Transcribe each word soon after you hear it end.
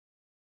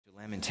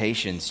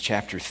Lamentations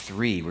chapter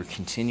 3. We're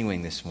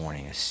continuing this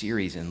morning a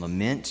series in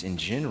lament in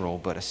general,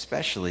 but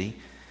especially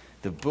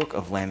the book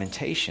of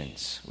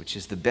Lamentations, which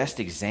is the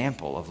best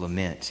example of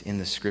lament in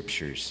the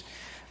scriptures.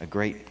 A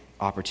great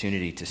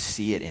opportunity to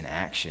see it in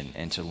action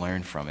and to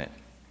learn from it.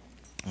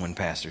 One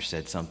pastor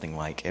said something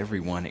like,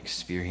 "Everyone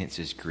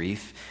experiences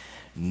grief.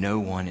 No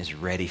one is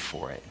ready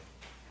for it."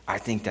 I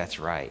think that's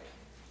right.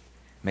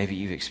 Maybe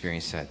you've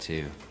experienced that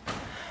too.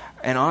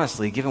 And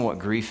honestly, given what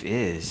grief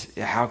is,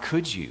 how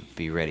could you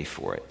be ready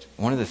for it?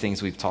 One of the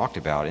things we've talked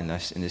about in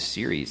this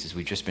series is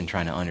we've just been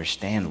trying to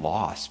understand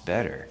loss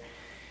better.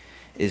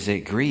 Is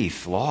that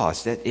grief,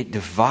 loss, that it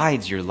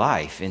divides your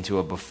life into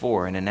a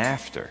before and an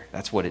after.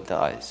 That's what it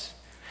does.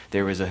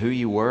 There was a who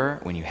you were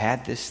when you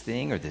had this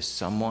thing or this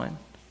someone,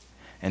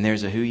 and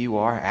there's a who you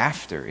are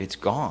after it's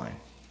gone.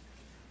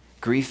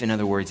 Grief, in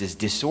other words, is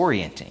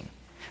disorienting.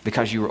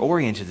 Because you were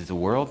oriented to the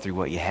world through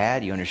what you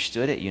had, you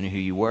understood it, you knew who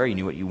you were, you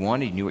knew what you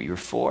wanted, you knew what you were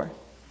for.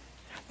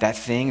 That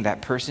thing,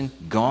 that person,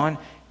 gone,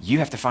 you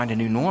have to find a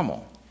new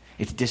normal.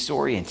 It's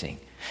disorienting.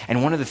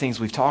 And one of the things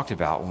we've talked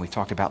about when we've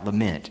talked about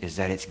lament is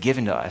that it's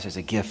given to us as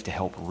a gift to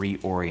help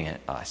reorient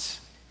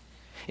us.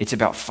 It's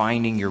about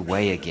finding your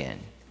way again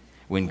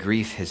when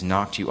grief has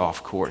knocked you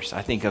off course.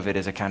 I think of it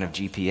as a kind of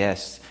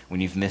GPS when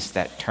you've missed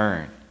that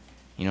turn.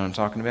 You know what I'm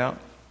talking about?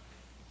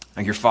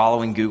 Like you're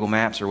following Google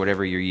Maps or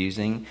whatever you're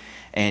using,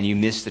 and you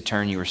miss the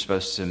turn you were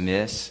supposed to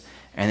miss,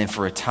 and then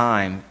for a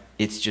time,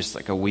 it's just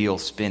like a wheel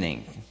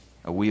spinning,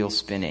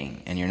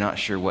 and you're not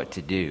sure what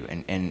to do.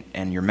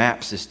 And your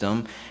map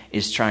system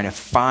is trying to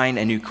find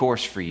a new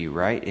course for you,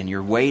 right? And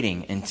you're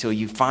waiting until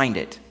you find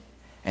it,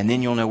 and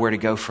then you'll know where to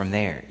go from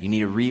there. You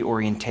need a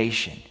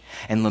reorientation.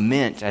 And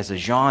lament as a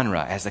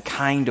genre, as a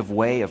kind of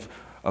way of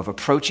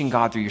approaching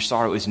God through your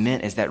sorrow is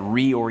meant as that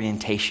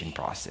reorientation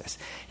process.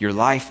 Your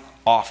life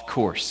off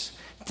course.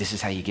 This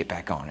is how you get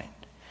back on it.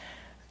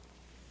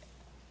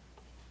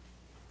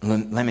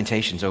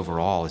 Lamentations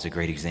overall is a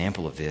great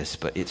example of this,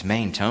 but its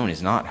main tone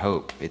is not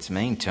hope. Its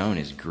main tone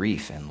is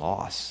grief and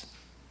loss.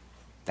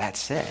 That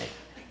said,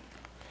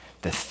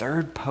 the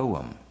third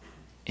poem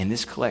in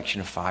this collection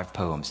of 5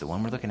 poems, the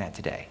one we're looking at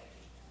today,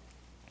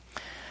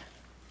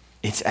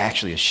 it's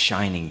actually a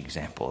shining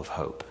example of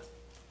hope.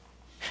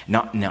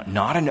 Not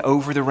an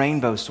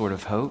over-the-rainbow sort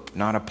of hope,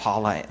 not a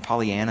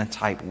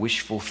Pollyanna-type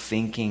wishful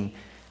thinking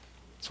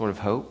sort of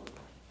hope,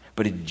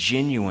 but a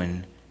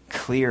genuine,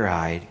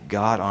 clear-eyed,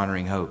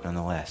 God-honoring hope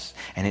nonetheless.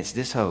 And it's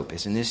this hope,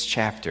 it's in this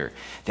chapter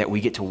that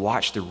we get to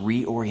watch the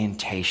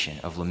reorientation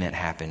of lament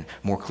happen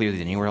more clearly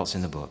than anywhere else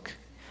in the book.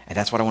 And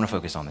that's what I want to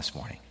focus on this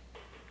morning.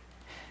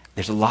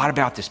 There's a lot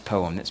about this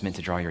poem that's meant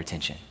to draw your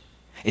attention.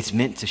 It's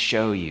meant to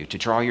show you, to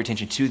draw your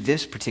attention to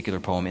this particular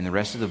poem in the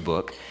rest of the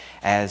book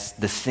as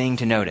the thing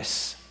to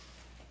notice.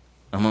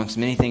 Amongst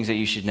many things that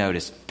you should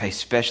notice, pay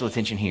special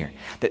attention here.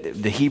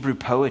 The Hebrew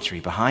poetry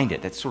behind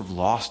it, that's sort of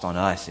lost on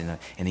us in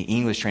the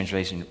English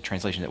translation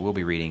that we'll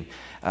be reading,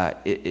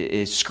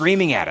 is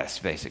screaming at us,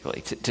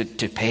 basically,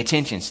 to pay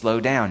attention, slow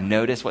down,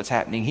 notice what's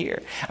happening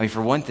here. I mean,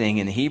 for one thing,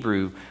 in the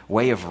Hebrew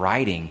way of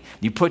writing,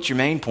 you put your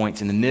main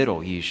points in the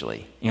middle,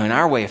 usually. You know, in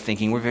our way of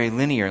thinking, we're very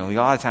linear, and we a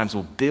lot of times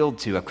will build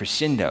to a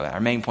crescendo. Our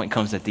main point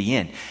comes at the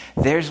end.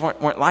 Theirs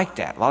weren't like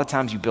that. A lot of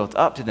times you built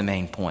up to the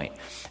main point.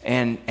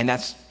 And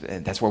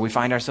that's where we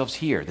find ourselves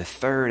here, the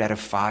third out of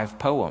 5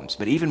 poems.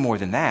 But even more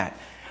than that,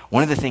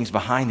 one of the things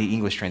behind the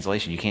English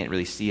translation, you can't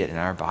really see it in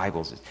our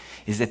Bibles,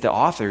 is that the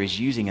author is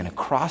using an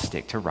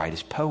acrostic to write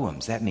his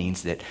poems. That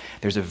means that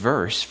there's a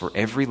verse for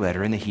every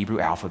letter in the Hebrew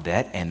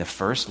alphabet, and the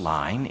first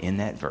line in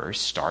that verse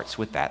starts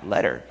with that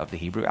letter of the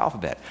Hebrew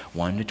alphabet,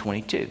 1 to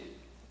 22.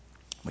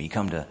 When you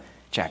come to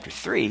chapter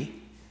 3,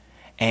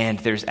 and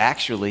there's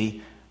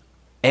actually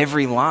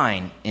every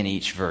line in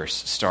each verse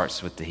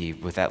starts with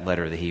that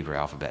letter of the Hebrew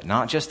alphabet.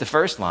 Not just the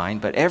first line,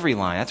 but every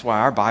line. That's why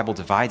our Bible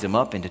divides them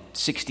up into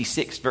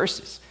 66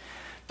 verses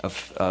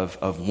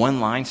of one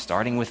line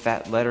starting with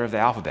that letter of the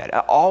alphabet.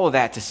 All of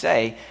that to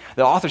say,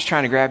 the author's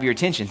trying to grab your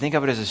attention. Think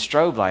of it as a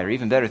strobe light, or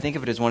even better, think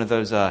of it as one of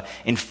those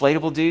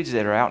inflatable dudes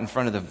that are out in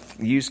front of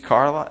the used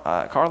car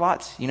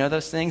lots. You know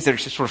those things that are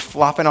just sort of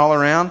flopping all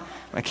around?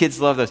 My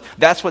kids love those.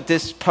 That's what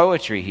this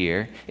poetry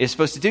here is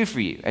supposed to do for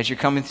you as you're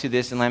coming through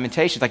this in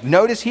Lamentations. Like,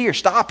 notice here,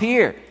 stop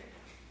here.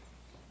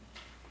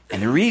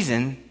 And the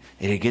reason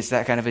that it gets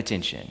that kind of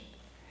attention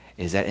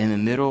is that in the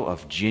middle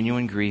of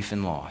genuine grief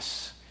and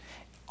loss,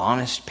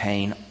 honest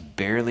pain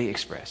barely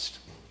expressed,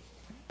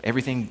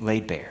 everything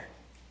laid bare,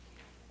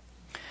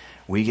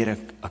 we get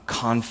a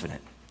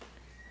confident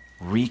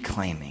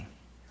reclaiming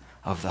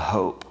of the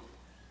hope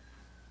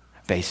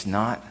based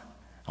not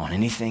on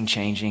anything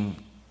changing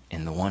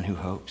in the one who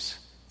hopes,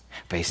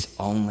 based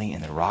only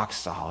in the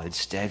rock-solid,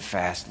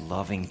 steadfast,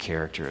 loving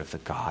character of the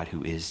God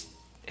who is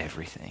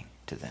everything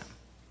to them.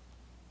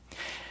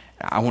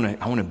 I want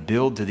to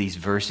build to these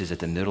verses at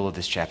the middle of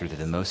this chapter. They're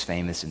the most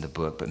famous in the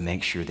book, but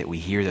make sure that we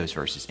hear those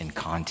verses in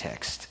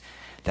context.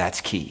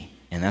 That's key,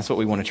 and that's what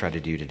we want to try to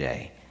do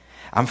today.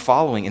 I'm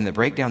following in the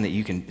breakdown that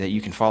you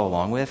can follow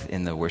along with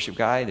in the worship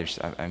guide.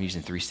 I'm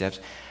using 3 steps.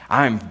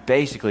 I'm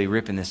basically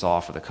ripping this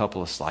off with a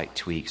couple of slight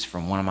tweaks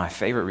from one of my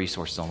favorite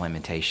resources on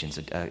Lamentations,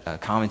 a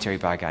commentary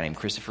by a guy named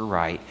Christopher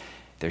Wright.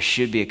 There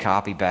should be a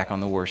copy back on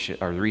the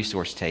worship or the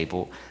resource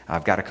table.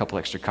 I've got a couple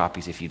extra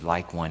copies if you'd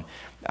like one.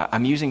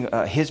 I'm using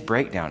his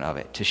breakdown of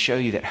it to show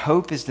you that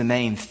hope is the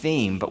main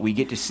theme, but we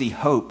get to see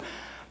hope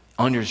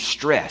under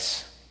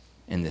stress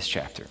in this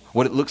chapter.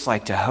 What it looks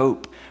like to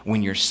hope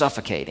when you're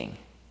suffocating.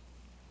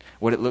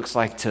 What it looks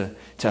like to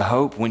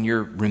hope when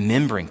you're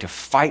remembering, to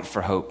fight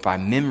for hope by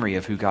memory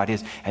of who God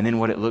is. And then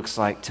what it looks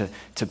like to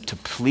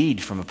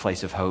plead from a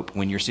place of hope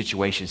when your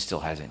situation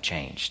still hasn't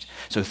changed.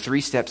 So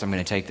 3 steps I'm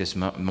going to take this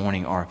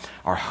morning are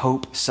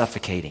hope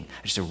suffocating.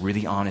 Just a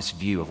really honest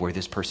view of where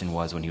this person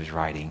was when he was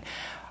writing.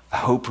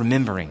 Hope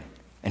remembering,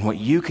 and what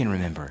you can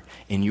remember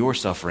in your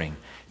suffering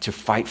to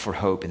fight for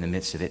hope in the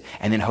midst of it.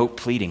 And then hope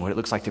pleading, what it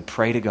looks like to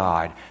pray to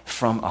God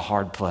from a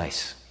hard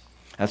place.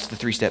 That's the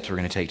 3 steps we're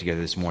going to take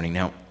together this morning.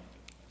 Now,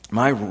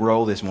 my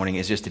role this morning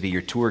is just to be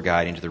your tour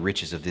guide into the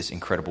riches of this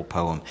incredible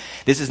poem.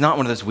 This is not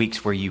one of those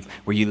weeks where you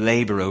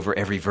labor over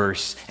every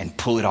verse and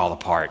pull it all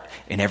apart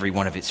in every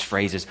one of its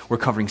phrases. We're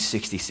covering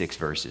 66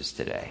 verses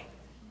today.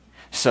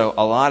 So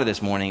a lot of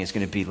this morning is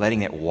going to be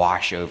letting it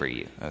wash over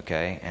you,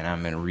 okay? And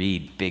I'm going to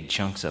read big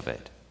chunks of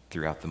it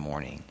throughout the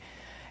morning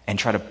and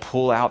try to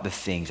pull out the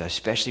things I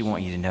especially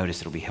want you to notice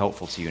that'll be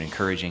helpful to you and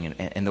encouraging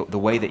and the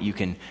way that you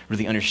can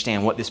really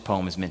understand what this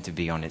poem is meant to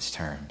be on its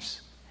terms.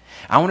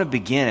 I want to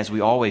begin, as we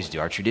always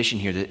do. Our tradition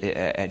here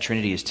at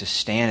Trinity is to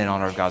stand in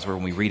honor of God's word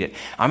when we read it.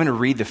 I'm going to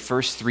read the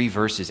first 3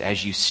 verses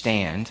as you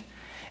stand,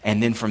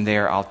 and then from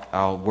there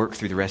I'll work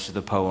through the rest of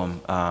the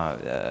poem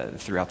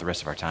throughout the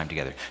rest of our time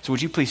together. So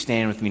would you please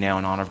stand with me now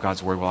in honor of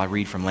God's word while I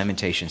read from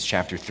Lamentations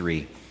chapter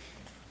 3,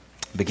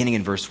 beginning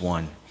in verse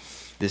 1.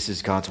 This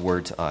is God's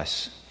word to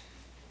us.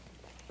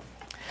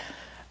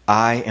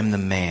 I am the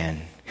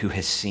man who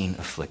has seen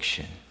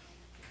affliction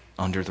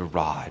under the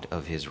rod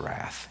of his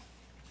wrath.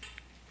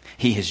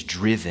 He has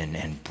driven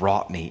and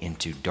brought me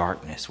into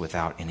darkness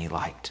without any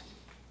light.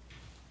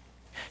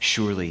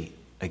 Surely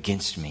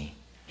against me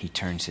he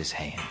turns his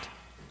hand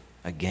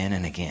again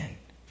and again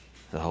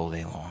the whole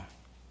day long.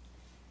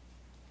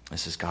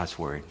 This is God's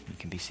word. You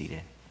can be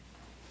seated.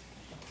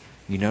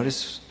 You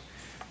notice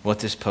what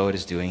this poet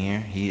is doing here?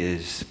 He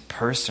is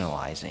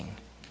personalizing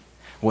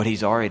what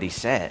he's already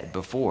said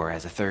before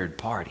as a third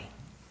party.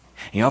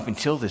 You know, up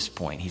until this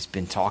point, he's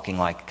been talking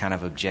like kind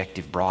of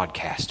objective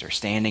broadcaster,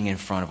 standing in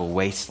front of a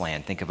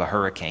wasteland. Think of a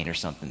hurricane or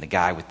something. The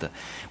guy with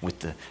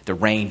the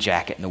rain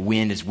jacket and the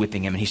wind is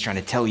whipping him, and he's trying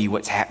to tell you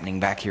what's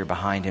happening back here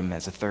behind him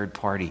as a third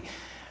party.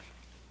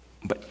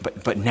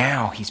 But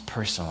now he's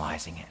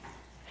personalizing it.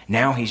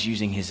 Now he's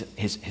using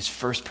his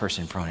first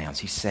person pronouns.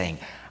 He's saying,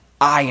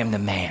 I am the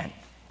man.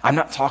 I'm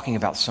not talking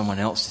about someone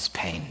else's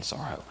pain and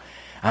sorrow.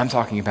 I'm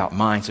talking about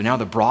mine. So now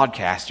the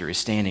broadcaster is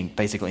standing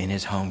basically in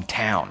his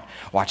hometown,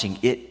 watching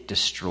it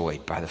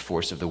destroyed by the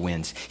force of the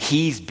winds.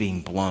 He's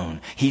being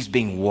blown. He's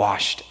being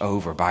washed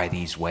over by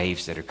these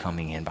waves that are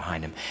coming in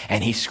behind him.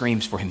 And he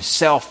screams for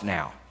himself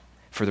now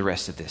for the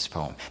rest of this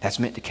poem. That's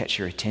meant to catch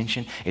your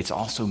attention. It's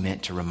also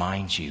meant to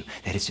remind you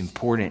that it's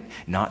important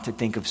not to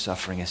think of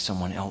suffering as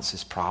someone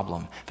else's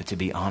problem, but to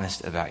be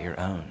honest about your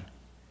own.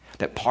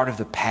 That part of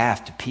the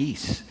path to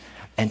peace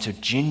and to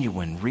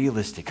genuine,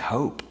 realistic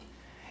hope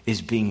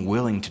is being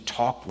willing to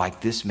talk like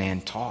this man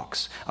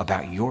talks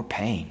about your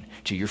pain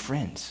to your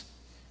friends.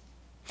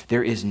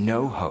 There is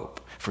no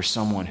hope for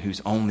someone whose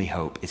only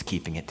hope is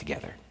keeping it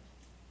together,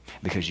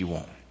 because you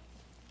won't.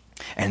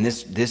 And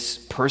this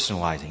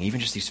personalizing, even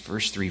just these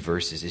first 3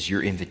 verses, is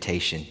your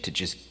invitation to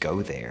just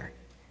go there.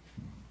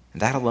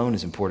 And that alone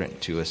is important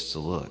to us to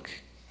look.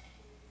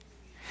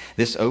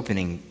 This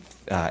opening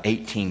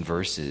 18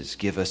 verses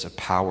give us a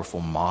powerful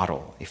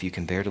model, if you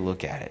can bear to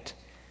look at it.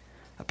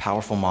 A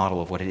powerful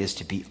model of what it is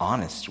to be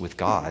honest with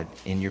God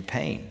in your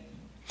pain.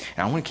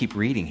 And I want to keep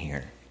reading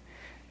here.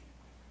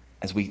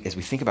 As we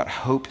think about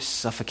hope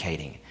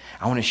suffocating,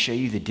 I want to show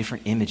you the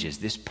different images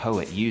this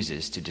poet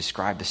uses to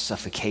describe the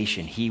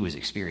suffocation he was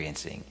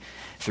experiencing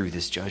through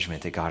this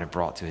judgment that God had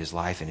brought to his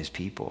life and his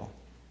people.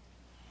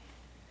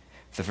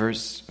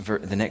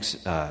 The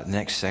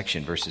next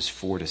section, verses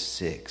 4 to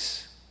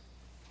 6,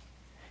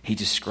 he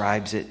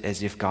describes it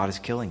as if God is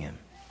killing him.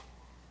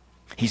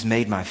 He's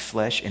made my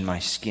flesh and my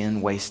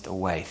skin waste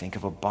away. Think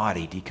of a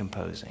body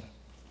decomposing.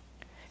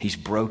 He's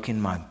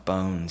broken my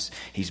bones.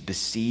 He's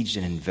besieged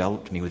and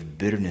enveloped me with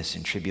bitterness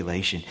and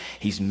tribulation.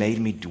 He's made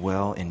me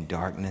dwell in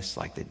darkness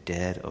like the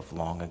dead of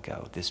long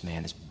ago. This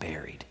man is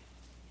buried,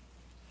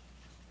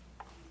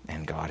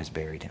 and God has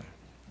buried him.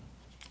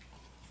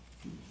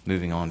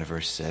 Moving on to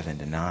verse 7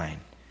 to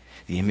 9.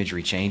 The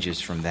imagery changes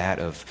from that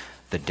of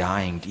the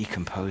dying,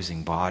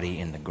 decomposing body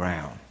in the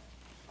ground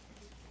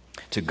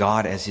to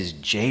God as his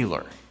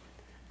jailer,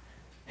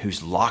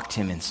 who's locked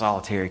him in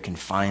solitary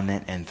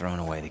confinement and thrown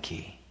away the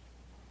key.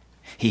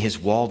 He has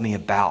walled me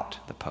about,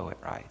 the poet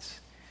writes,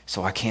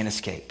 so I can't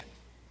escape.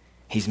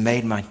 He's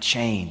made my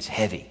chains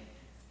heavy.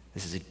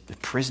 This is a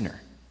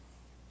prisoner.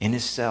 in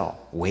his cell,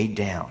 weighed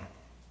down.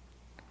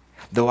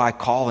 Though I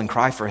call and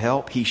cry for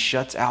help, he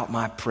shuts out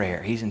my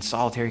prayer. He's in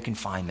solitary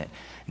confinement.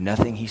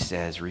 Nothing he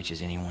says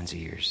reaches anyone's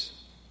ears.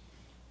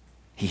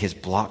 He has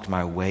blocked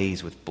my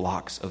ways with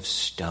blocks of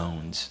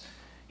stones.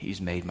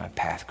 He's made my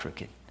path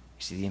crooked. You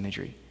see the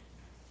imagery?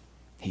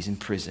 He's in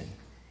prison.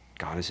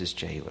 God is his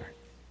jailer.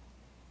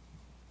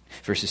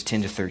 Verses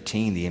 10 to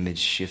 13, the image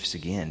shifts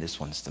again. This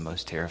one's the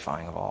most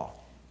terrifying of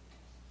all.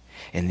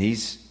 In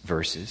these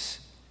verses,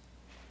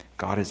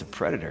 God is a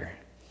predator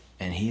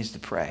and he is the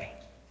prey.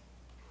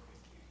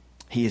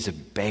 He is a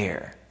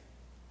bear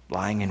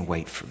lying in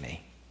wait for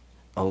me,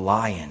 a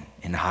lion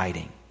in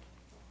hiding.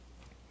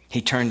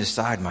 He turned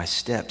aside my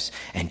steps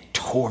and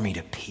tore me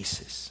to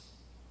pieces.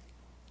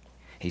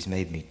 He's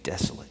made me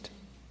desolate.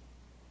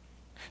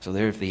 So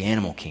there the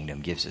animal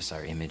kingdom gives us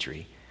our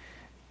imagery.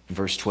 In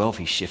verse 12,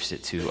 he shifts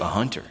it to a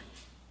hunter.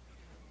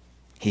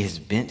 He has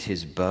bent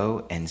his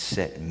bow and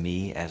set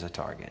me as a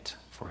target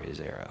for his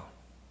arrow.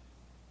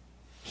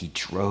 He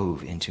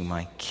drove into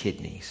my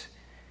kidneys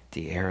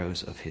the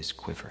arrows of his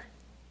quiver.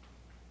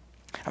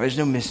 There's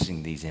no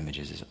missing these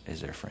images,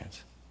 is there,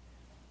 friends?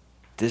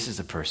 This is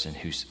a person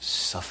who's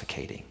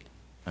suffocating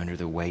under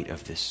the weight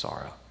of this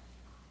sorrow.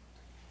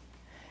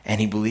 And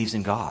he believes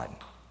in God.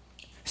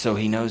 So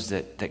he knows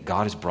that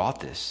God has brought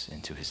this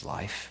into his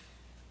life.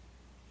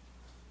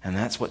 And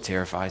that's what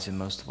terrifies him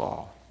most of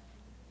all.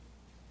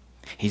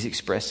 He's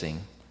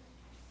expressing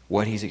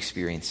what he's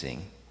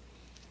experiencing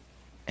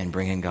and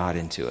bringing God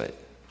into it.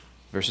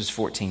 Verses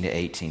 14 to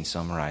 18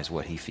 summarize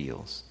what he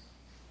feels.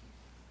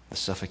 The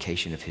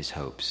suffocation of his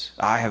hopes.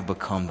 I have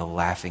become the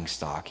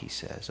laughingstock, he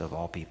says, of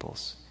all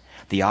peoples.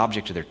 The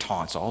object of their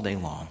taunts all day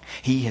long.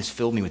 He has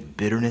filled me with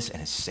bitterness and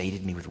has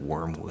sated me with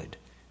wormwood.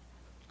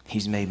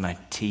 He's made my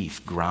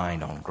teeth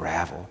grind on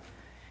gravel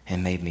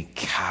and made me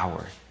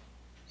cower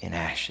in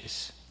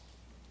ashes.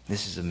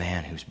 This is a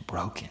man who's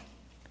broken.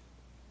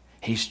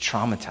 He's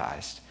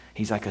traumatized.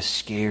 He's like a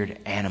scared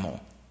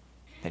animal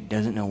that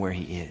doesn't know where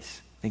he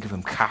is. Think of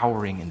him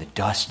cowering in the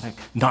dust. Like,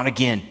 not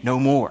again, no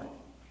more.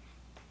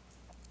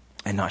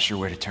 And not sure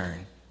where to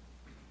turn.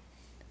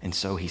 And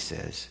so he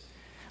says,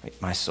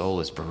 my soul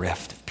is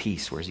bereft of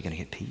peace. Where's he going to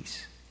get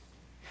peace?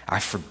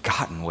 I've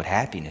forgotten what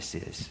happiness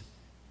is.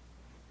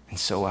 And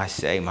so I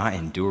say, my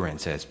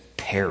endurance has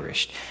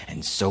perished,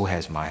 and so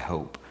has my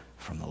hope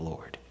from the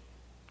Lord.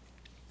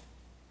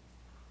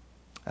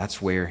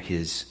 That's where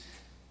his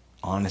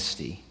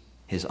honesty,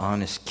 his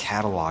honest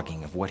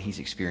cataloging of what he's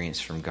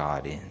experienced from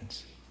God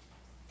ends.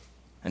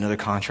 Another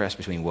contrast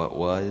between what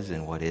was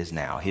and what is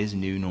now. His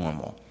new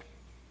normal.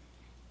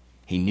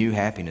 He knew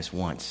happiness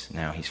once,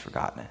 now he's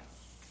forgotten it.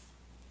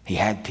 He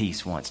had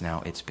peace once,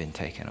 now it's been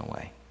taken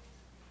away.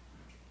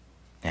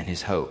 And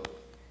his hope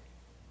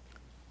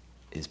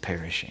is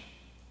perishing.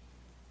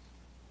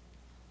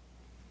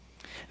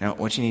 Now,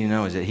 what you need to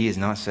know is that he is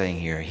not saying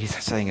here, he's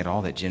not saying at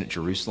all that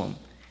Jerusalem,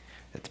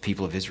 that the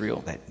people of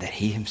Israel, that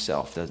he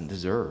himself doesn't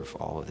deserve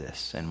all of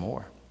this and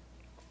more.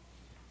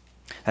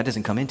 That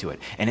doesn't come into it.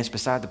 And it's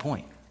beside the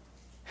point.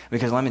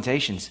 Because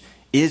Lamentations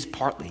is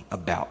partly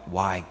about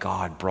why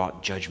God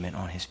brought judgment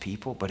on his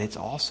people, but it's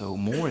also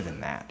more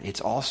than that.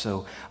 It's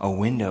also a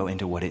window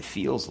into what it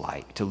feels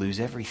like to lose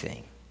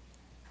everything.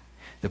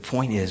 The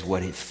point is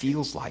what it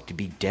feels like to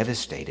be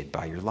devastated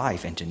by your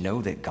life and to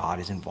know that God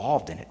is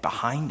involved in it,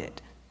 behind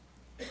it.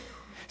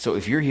 So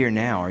if you're here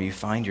now or you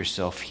find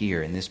yourself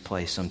here in this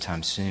place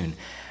sometime soon,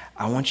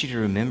 I want you to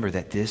remember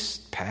that this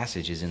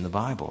passage is in the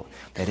Bible,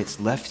 that it's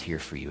left here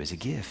for you as a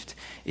gift.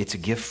 It's a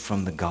gift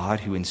from the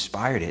God who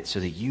inspired it so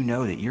that you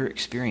know that your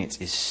experience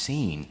is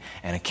seen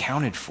and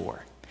accounted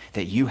for,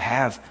 that you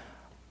have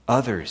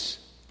others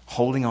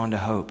holding on to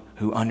hope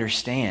who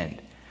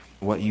understand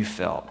what you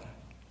felt.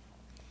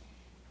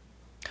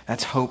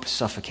 That's hope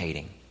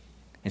suffocating.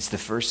 It's the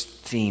first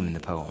theme in the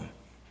poem.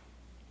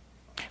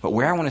 But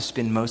where I want to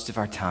spend most of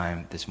our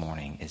time this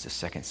morning is the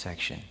second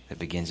section that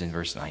begins in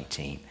verse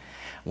 19.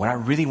 What I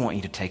really want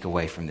you to take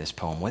away from this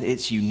poem, what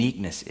its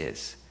uniqueness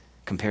is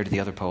compared to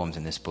the other poems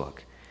in this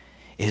book,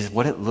 is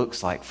what it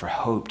looks like for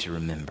hope to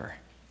remember.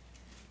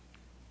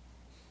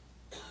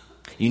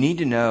 You need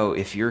to know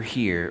if you're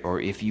here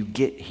or if you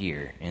get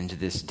here into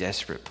this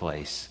desperate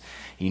place,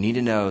 you need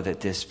to know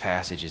that this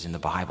passage is in the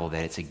Bible,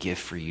 that it's a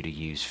gift for you to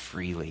use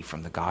freely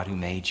from the God who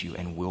made you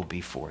and will be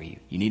for you.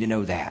 You need to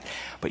know that.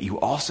 But you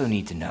also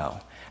need to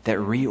know that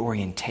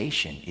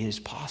reorientation is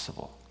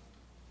possible.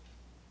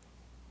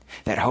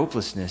 That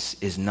hopelessness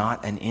is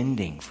not an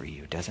ending for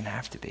you. It doesn't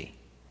have to be.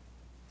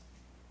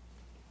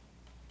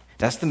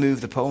 That's the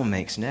move the poem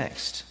makes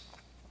next.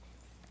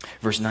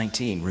 Verse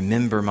 19,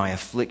 remember my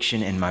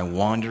affliction and my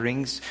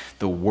wanderings,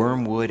 the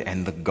wormwood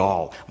and the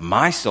gall.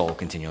 My soul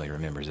continually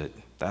remembers it,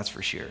 that's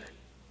for sure.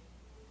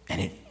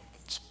 And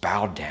it's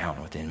bowed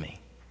down within me.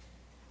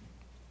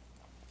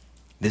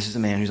 This is a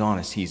man who's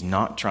honest. He's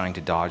not trying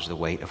to dodge the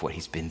weight of what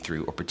he's been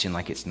through or pretend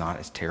like it's not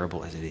as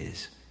terrible as it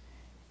is.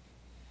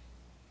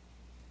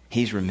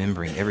 He's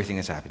remembering everything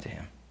that's happened to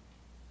him.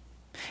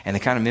 And the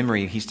kind of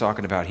memory he's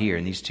talking about here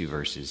in these two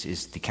verses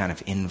is the kind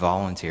of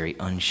involuntary,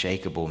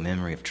 unshakable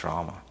memory of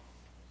trauma.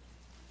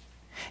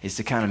 It's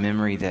the kind of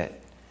memory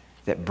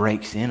that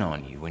breaks in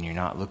on you when you're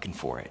not looking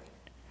for it,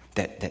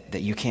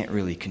 that you can't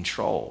really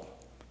control,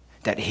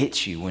 that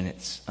hits you when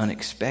it's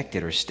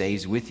unexpected or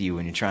stays with you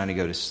when you're trying to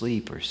go to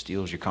sleep or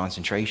steals your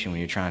concentration when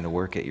you're trying to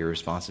work at your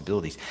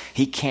responsibilities.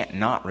 He can't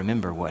not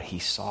remember what he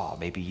saw.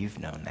 Maybe you've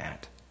known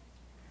that.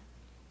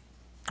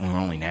 And we're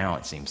only now,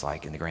 it seems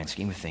like, in the grand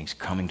scheme of things,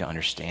 coming to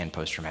understand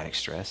post-traumatic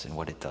stress and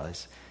what it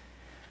does.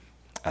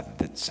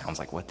 That sounds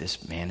like what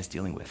this man is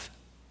dealing with.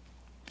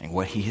 And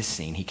what he has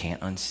seen, he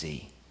can't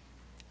unsee.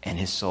 And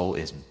his soul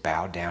is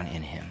bowed down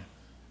in him.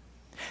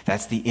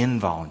 That's the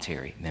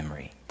involuntary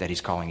memory that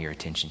he's calling your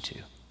attention to.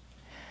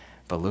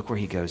 But look where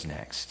he goes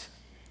next.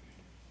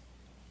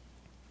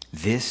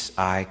 This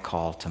I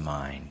call to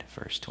mind,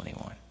 verse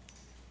 21.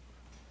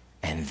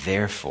 And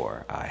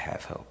therefore I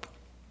have hope.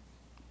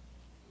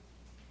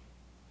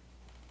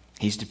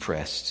 He's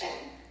depressed.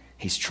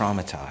 He's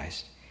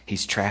traumatized.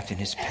 He's trapped in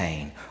his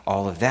pain.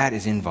 All of that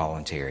is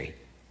involuntary.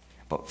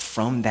 But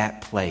from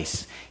that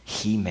place,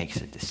 he makes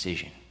a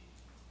decision.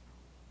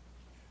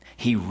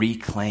 He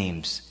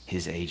reclaims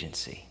his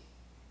agency.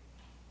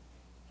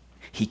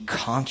 He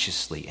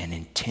consciously and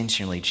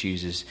intentionally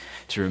chooses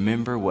to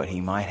remember what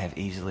he might have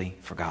easily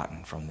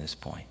forgotten from this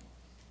point.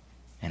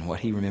 And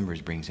what he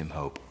remembers brings him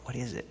hope. What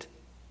is it?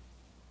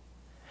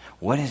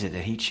 What is it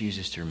that he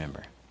chooses to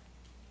remember?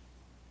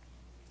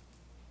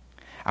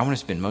 I want to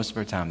spend most of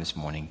our time this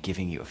morning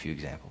giving you a few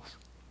examples.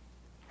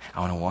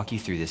 I want to walk you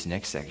through this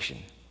next section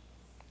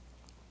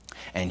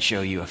and show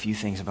you a few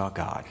things about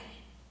God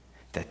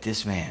that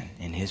this man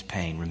in his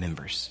pain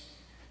remembers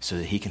so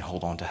that he can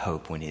hold on to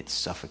hope when it's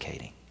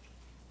suffocating.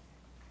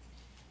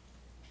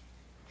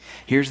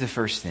 Here's the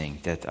first thing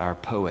that our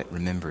poet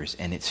remembers,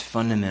 and it's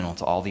fundamental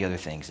to all the other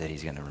things that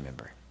he's going to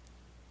remember.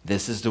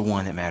 This is the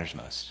one that matters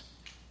most.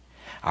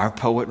 Our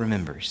poet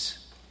remembers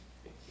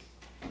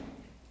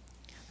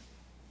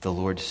the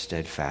Lord's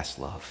steadfast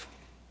love.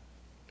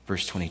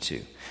 Verse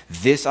 22.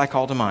 This I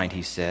call to mind,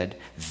 he said,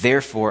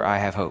 therefore I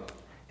have hope.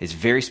 It's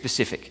very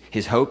specific.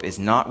 His hope is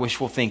not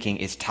wishful thinking.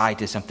 It's tied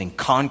to something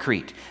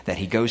concrete that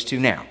he goes to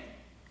now.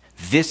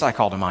 This I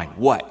call to mind.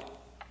 What?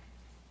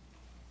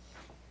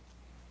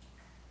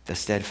 The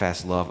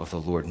steadfast love of the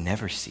Lord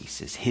never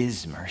ceases.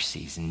 His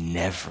mercies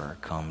never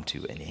come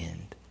to an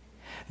end.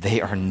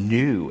 They are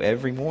new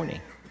every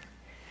morning.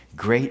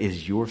 Great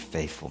is your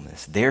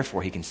faithfulness.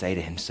 Therefore, he can say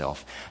to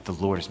himself, the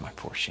Lord is my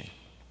portion,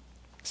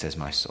 says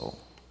my soul.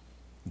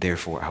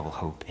 Therefore, I will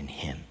hope in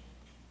him.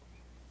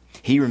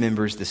 He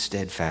remembers the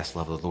steadfast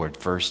love of the Lord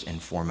first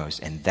and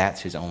foremost, and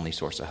that's his only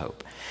source of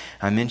hope.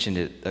 I mentioned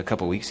it a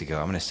couple weeks ago.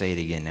 I'm going to say it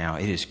again now.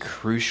 It is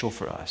crucial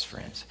for us,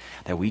 friends,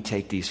 that we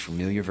take these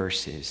familiar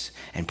verses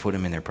and put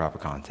them in their proper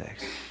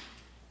context.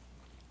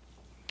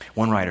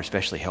 One writer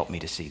especially helped me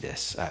to see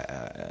this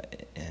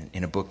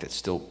in a book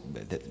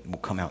that will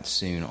come out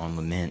soon on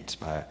lament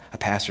by a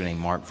pastor named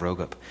Mark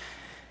Vroegop.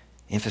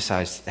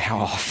 Emphasized how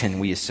often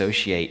we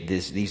associate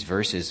these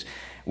verses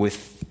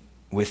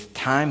with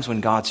times when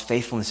God's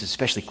faithfulness is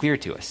especially clear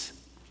to us.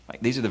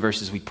 Like these are the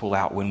verses we pull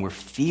out when we're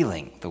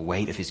feeling the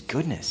weight of his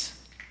goodness,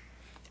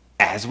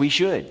 as we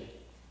should.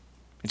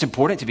 It's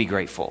important to be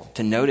grateful,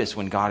 to notice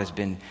when God has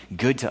been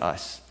good to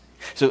us.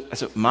 So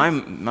my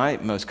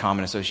most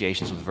common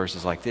associations with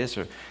verses like this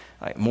are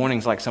like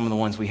mornings like some of the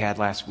ones we had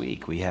last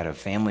week. We had a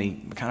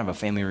family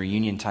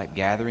reunion type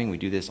gathering. We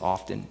do this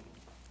often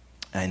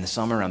in the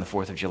summer around the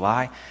 4th of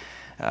July.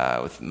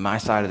 With my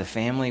side of the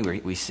family,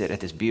 we sit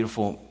at this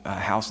beautiful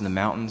house in the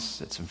mountains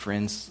that some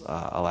friends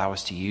allow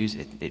us to use.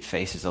 It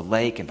faces a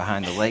lake, and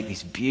behind the lake,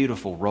 these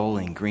beautiful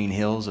rolling green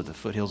hills at the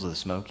foothills of the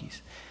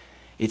Smokies.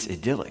 It's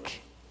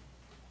idyllic.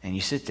 And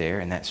you sit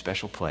there in that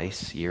special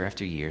place year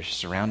after year,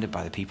 surrounded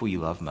by the people you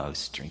love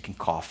most, drinking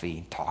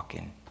coffee,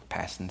 talking,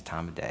 passing the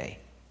time of day.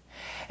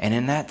 And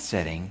in that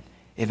setting,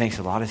 it makes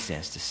a lot of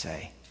sense to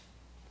say,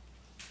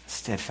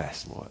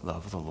 steadfast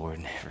love of the Lord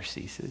never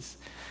ceases.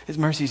 His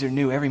mercies are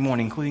new every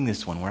morning, including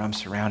this one, where I'm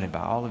surrounded by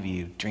all of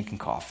you drinking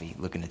coffee,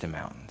 looking at the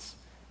mountains.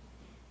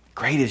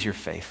 Great is your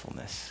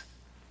faithfulness.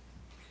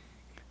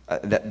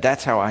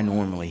 That's how I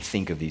normally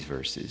think of these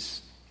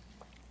verses.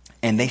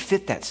 And they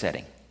fit that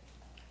setting,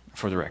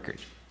 for the record.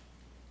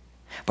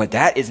 But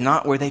that is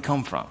not where they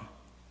come from.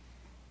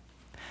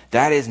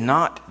 That is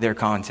not their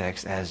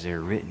context as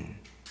they're written.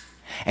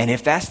 And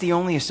if that's the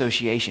only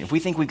association, if we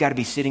think we've got to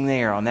be sitting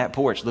there on that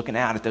porch looking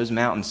out at those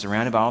mountains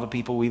surrounded by all the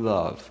people we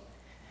love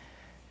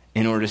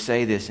in order to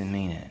say this and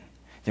mean it,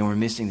 then we're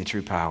missing the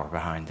true power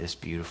behind this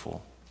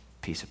beautiful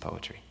piece of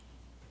poetry.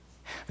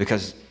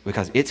 Because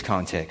its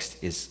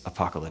context is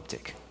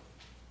apocalyptic.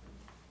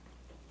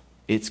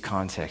 Its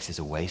context is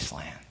a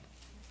wasteland.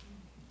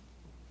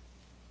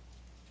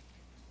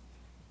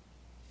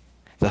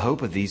 The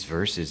hope of these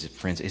verses,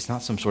 friends, it's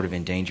not some sort of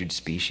endangered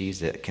species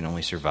that can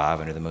only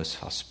survive under the most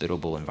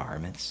hospitable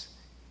environments.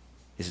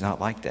 It's not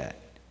like that.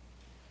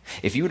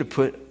 If you were to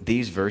put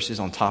these verses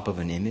on top of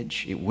an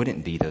image, it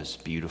wouldn't be those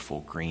beautiful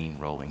green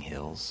rolling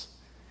hills.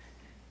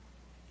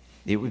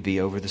 It would be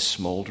over the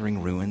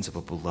smoldering ruins of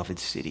a beloved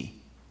city,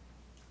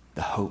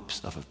 the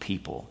hopes of a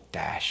people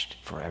dashed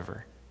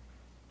forever,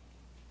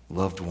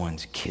 loved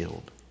ones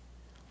killed,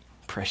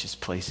 precious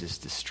places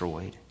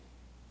destroyed,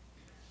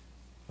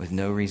 with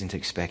no reason to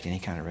expect any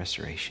kind of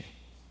restoration.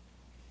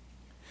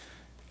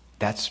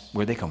 That's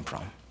where they come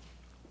from.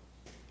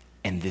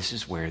 And this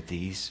is where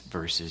these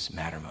verses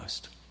matter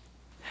most.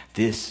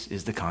 This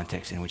is the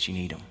context in which you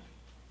need them.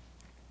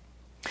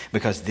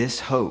 Because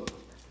this hope,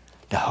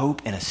 the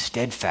hope in a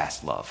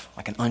steadfast love,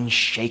 like an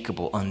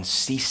unshakable,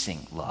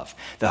 unceasing love,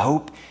 the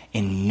hope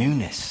in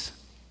newness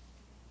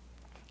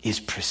is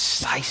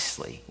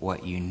precisely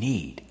what you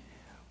need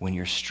when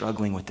you're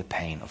struggling with the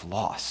pain of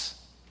loss.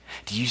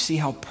 Do you see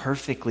how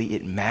perfectly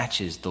it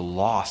matches the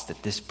loss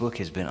that this book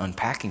has been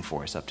unpacking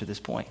for us up to this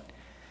point?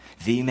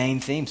 The main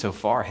theme so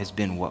far has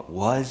been what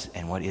was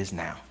and what is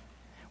now.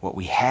 What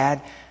we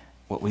had,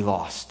 what we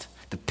lost.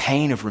 The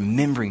pain of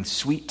remembering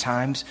sweet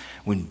times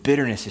when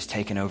bitterness has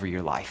taken over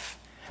your life.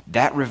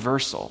 That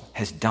reversal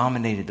has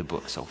dominated the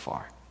book so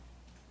far.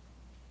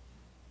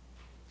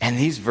 And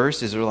these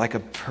verses are like a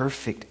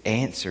perfect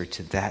answer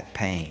to that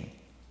pain.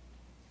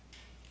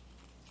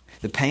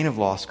 The pain of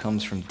loss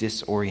comes from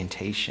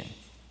disorientation,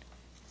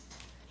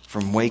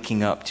 from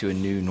waking up to a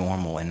new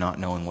normal and not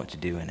knowing what to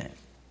do in it.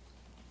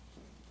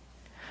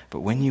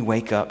 But when you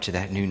wake up to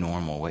that new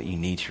normal, what you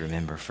need to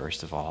remember,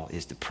 first of all,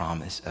 is the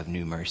promise of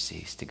new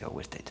mercies to go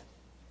with it.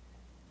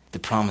 The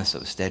promise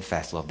of a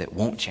steadfast love that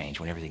won't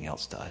change when everything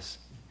else does.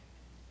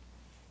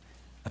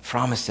 A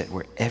promise that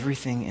where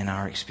everything in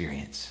our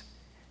experience,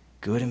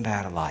 good and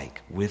bad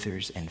alike,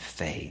 withers and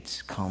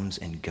fades, comes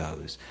and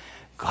goes,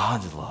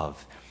 God's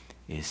love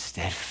is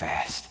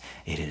steadfast.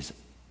 It is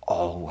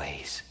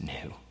always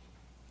new.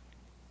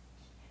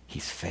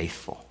 He's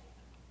faithful.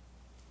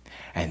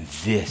 And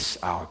this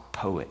our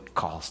poet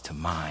calls to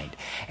mind,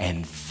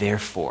 and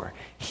therefore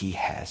he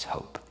has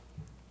hope.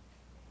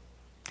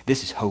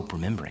 This is hope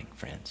remembering,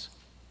 friends.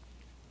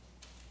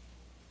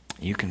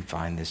 You can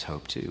find this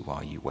hope too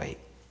while you wait.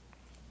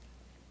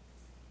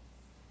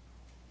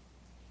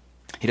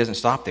 He doesn't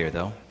stop there,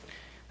 though.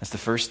 That's the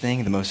first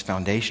thing, the most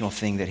foundational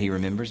thing that he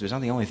remembers. But it's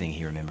not the only thing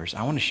he remembers.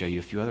 I want to show you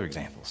a few other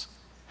examples.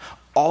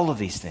 All of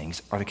these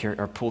things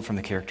are pulled from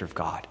the character of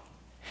God.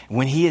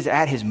 When he is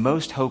at his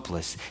most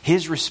hopeless,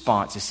 his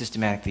response is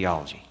systematic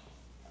theology.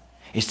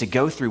 Is to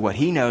go through what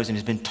he knows and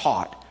has been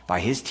taught by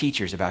his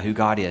teachers about who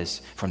God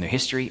is from their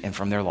history and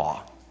from their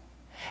law.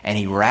 And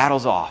he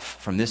rattles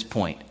off from this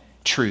point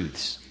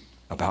truths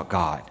about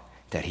God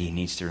that he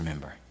needs to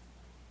remember.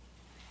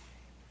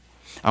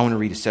 I want to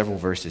read several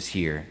verses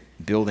here,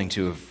 building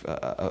to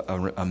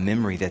a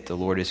memory that the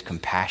Lord is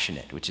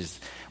compassionate, which is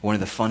one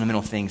of the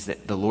fundamental things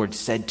that the Lord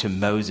said to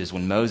Moses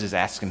when Moses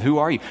asked him, "Who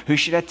are you? Who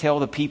should I tell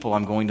the people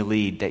I'm going to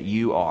lead that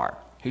you are?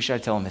 Who should I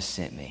tell them has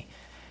sent me?"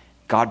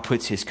 God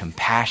puts his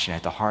compassion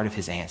at the heart of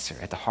his answer,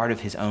 at the heart of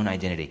his own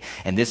identity.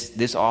 And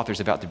this author is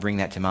about to bring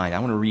that to mind. I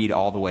want to read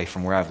all the way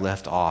from where I've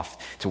left off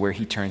to where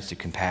he turns to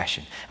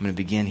compassion. I'm going to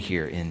begin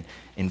here in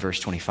verse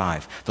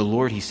 25. The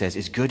Lord, he says,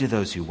 is good to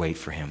those who wait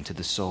for him, to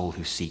the soul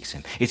who seeks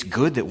him. It's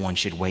good that one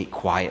should wait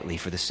quietly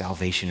for the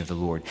salvation of the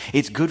Lord.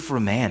 It's good for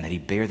a man that he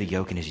bear the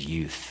yoke in his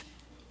youth.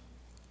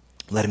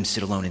 Let him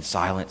sit alone in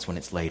silence when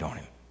it's laid on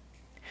him.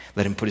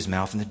 Let him put his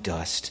mouth in the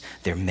dust.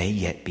 There may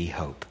yet be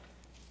hope.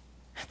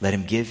 Let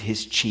him give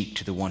his cheek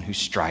to the one who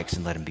strikes,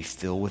 and let him be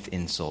filled with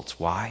insults.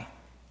 Why?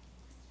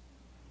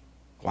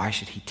 Why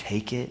should he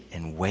take it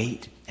and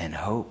wait and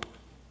hope?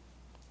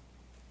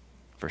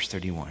 Verse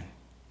 31.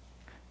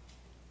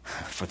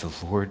 For the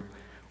Lord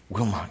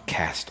will not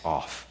cast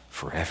off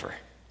forever.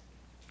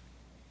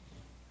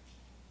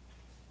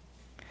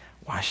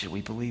 Why should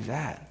we believe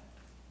that?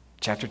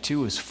 Chapter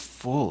 2 is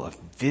full of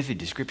vivid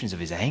descriptions of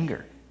his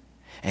anger.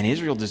 And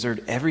Israel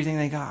deserved everything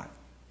they got.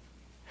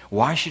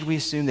 Why should we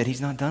assume that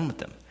he's not done with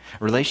them?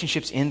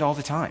 Relationships end all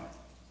the time.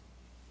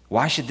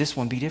 Why should this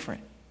one be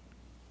different?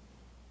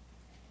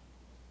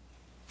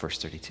 Verse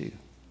 32.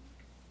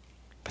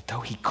 But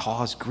though he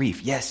caused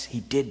grief, yes, he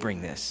did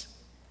bring this,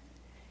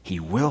 he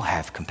will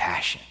have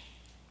compassion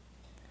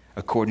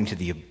according to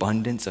the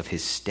abundance of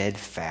his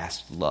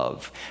steadfast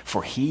love.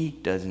 For he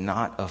does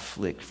not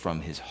afflict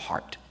from his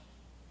heart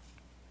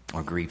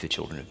or grieve the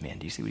children of men.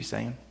 Do you see what he's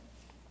saying?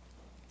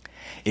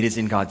 It is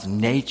in God's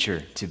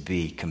nature to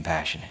be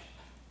compassionate.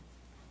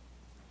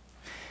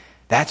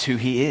 That's who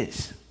he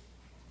is.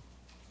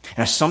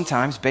 Now,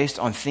 sometimes, based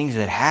on things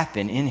that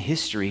happen in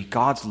history,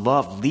 God's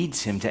love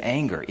leads him to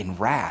anger, in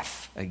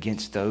wrath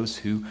against those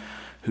who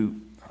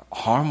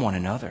harm one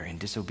another in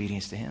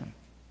disobedience to him.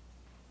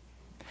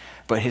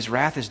 But his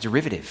wrath is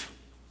derivative.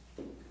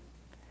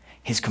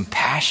 His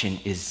compassion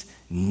is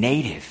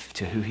native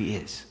to who he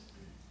is.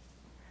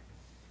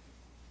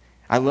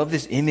 I love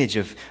this image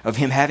of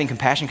him having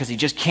compassion because he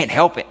just can't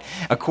help it.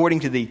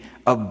 According to the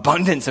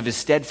abundance of his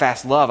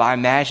steadfast love, I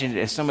imagine it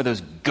as some of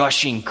those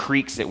gushing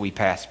creeks that we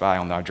passed by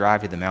on our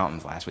drive to the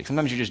mountains last week.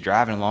 Sometimes you're just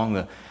driving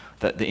along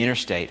the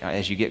interstate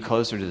as you get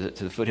closer to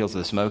the foothills of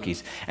the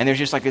Smokies. And there's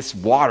just like this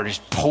water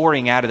just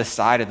pouring out of the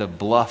side of the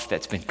bluff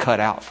that's been cut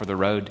out for the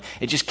road.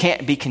 It just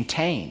can't be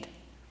contained.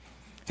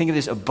 Think of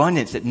this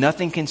abundance that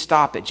nothing can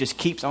stop. It just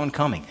keeps on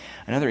coming.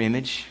 Another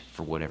image,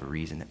 for whatever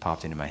reason, that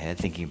popped into my head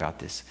thinking about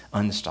this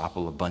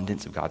unstoppable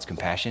abundance of God's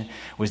compassion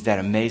was that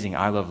amazing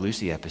I Love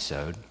Lucy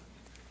episode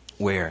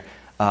where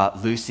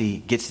Lucy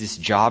gets this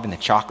job in the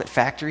chocolate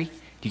factory. Do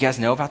you guys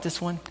know about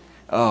this one?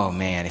 Oh,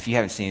 man, if you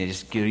haven't seen it,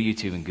 just go to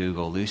YouTube and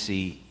Google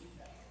Lucy,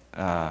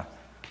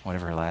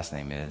 whatever her last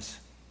name is,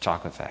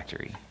 Chocolate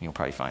Factory. You'll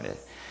probably find it.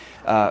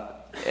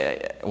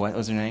 What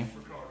was her name?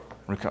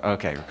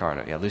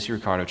 Ricardo. Yeah, Lucy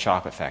Ricardo,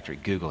 Chocolate Factory.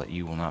 Google it.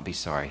 You will not be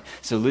sorry.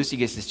 So Lucy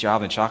gets this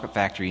job in the chocolate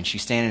factory, and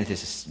she's standing at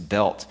this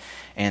belt,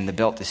 and the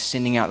belt is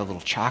sending out the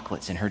little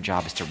chocolates, and her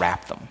job is to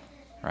wrap them,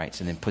 right?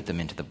 So then put them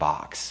into the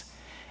box.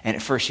 And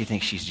at first she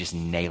thinks she's just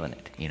nailing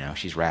it,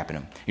 she's wrapping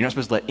them. You're not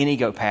supposed to let any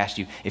go past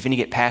you. If any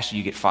get past you,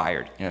 you get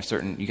fired.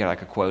 You got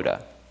like a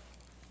quota.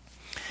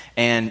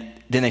 And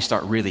then they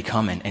start really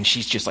coming, and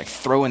she's just like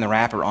throwing the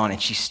wrapper on,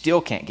 and she still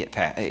can't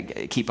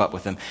keep up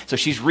with them. So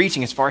she's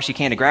reaching as far as she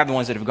can to grab the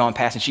ones that have gone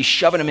past, and she's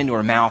shoving them into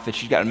her mouth. And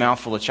she's got a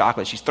mouthful of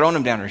chocolate. She's throwing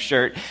them down her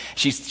shirt.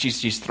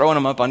 She's throwing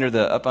them up under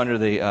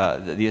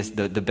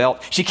the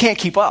belt. She can't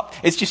keep up.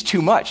 It's just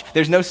too much.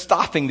 There's no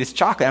stopping this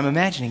chocolate. I'm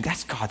imagining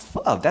that's God's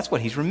love. That's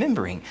what He's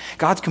remembering.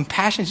 God's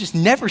compassion is just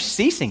never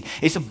ceasing.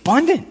 It's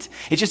abundant.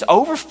 It just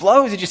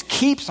overflows. It just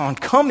keeps on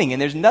coming,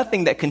 and there's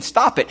nothing that can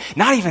stop it.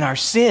 Not even our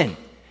sin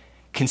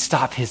can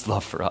stop His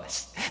love for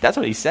us. That's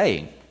what He's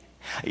saying.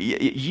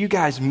 You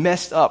guys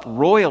messed up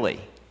royally.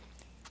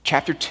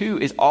 Chapter 2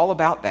 is all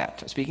about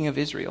that. Speaking of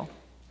Israel.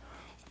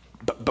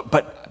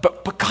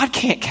 But God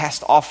can't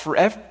cast off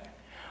forever.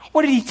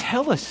 What did He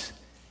tell us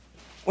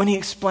when He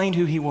explained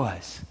who He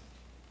was?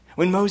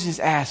 When Moses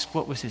asked,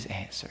 what was his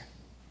answer?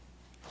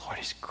 The Lord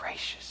is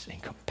gracious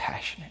and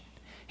compassionate.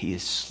 He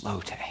is slow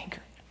to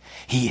anger.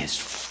 He is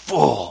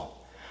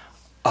full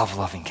of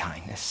loving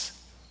kindness.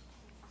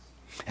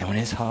 And when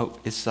his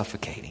hope is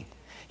suffocating,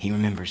 he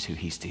remembers who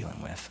he's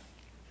dealing with.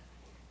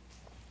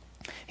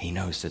 He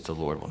knows that the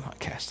Lord will not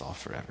cast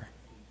off forever.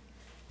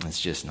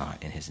 It's just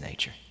not in His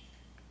nature.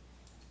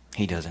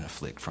 He doesn't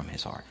afflict from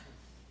His heart.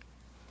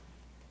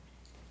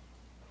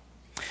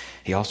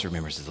 He also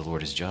remembers that the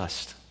Lord is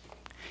just.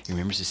 He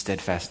remembers His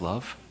steadfast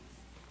love.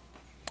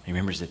 He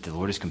remembers that the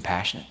Lord is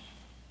compassionate.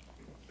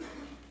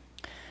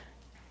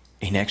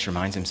 He next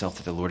reminds himself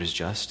that the Lord is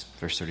just,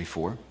 verse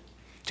 34.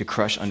 To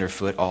crush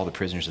underfoot all the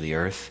prisoners of the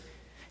earth,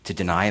 to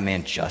deny a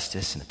man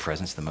justice in the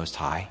presence of the Most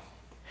High,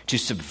 to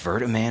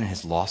subvert a man in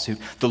his lawsuit.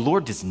 The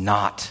Lord does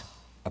not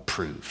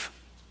approve.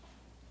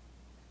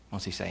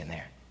 What's He saying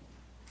there?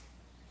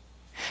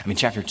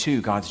 Chapter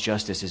 2, God's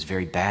justice is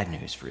very bad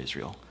news for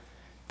Israel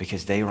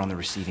because they were on the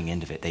receiving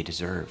end of it. They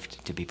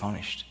deserved to be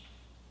punished.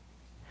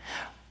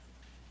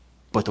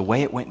 But the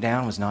way it went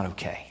down was not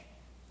okay.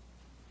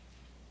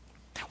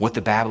 What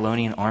the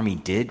Babylonian army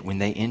did when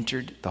they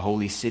entered the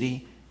holy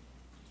city,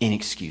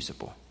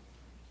 inexcusable.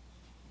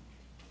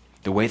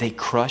 The way they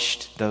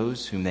crushed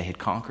those whom they had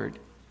conquered,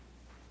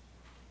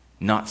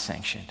 not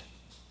sanctioned.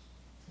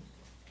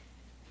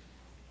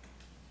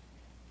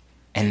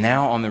 And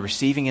now on the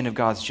receiving end of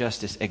God's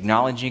justice,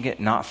 acknowledging it,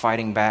 not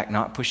fighting back,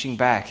 not pushing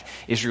back,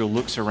 Israel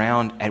looks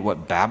around at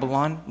what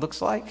Babylon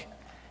looks like,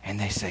 and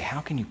they say,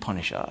 how can you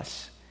punish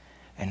us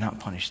and not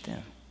punish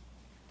them?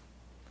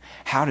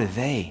 How do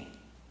they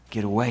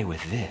get away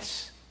with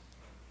this?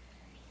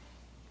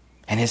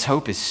 And his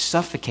hope is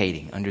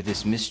suffocating under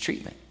this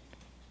mistreatment.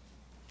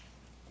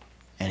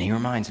 And he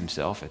reminds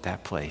himself at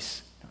that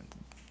place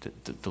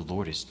that the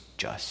Lord is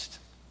just.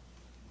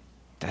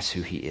 That's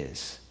who He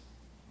is.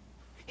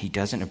 He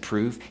doesn't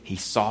approve. He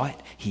saw it.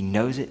 He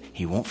knows it.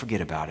 He won't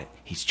forget about it.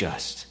 He's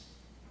just.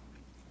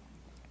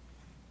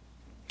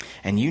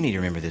 And you need to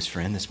remember this,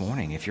 friend, this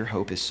morning. If your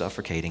hope is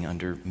suffocating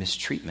under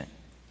mistreatment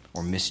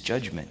or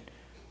misjudgment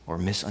or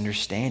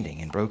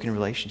misunderstanding and broken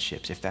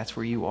relationships, if that's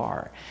where you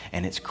are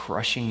and it's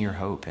crushing your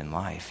hope in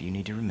life, you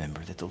need to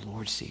remember that the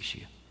Lord sees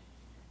you.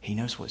 He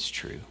knows what's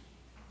true.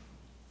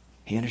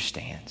 He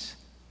understands.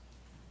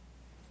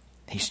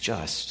 He's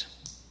just.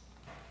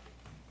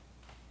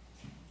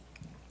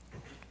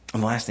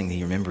 And the last thing that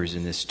he remembers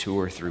in this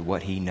tour through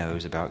what he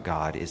knows about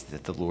God is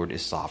that the Lord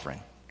is sovereign.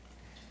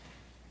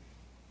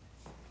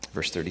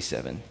 Verse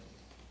 37.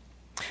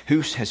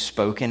 Who has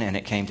spoken and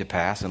it came to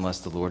pass unless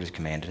the Lord has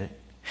commanded it?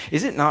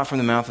 Is it not from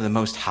the mouth of the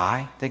Most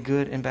High that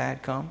good and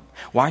bad come?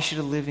 Why should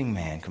a living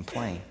man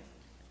complain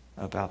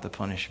about the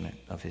punishment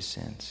of his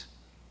sins?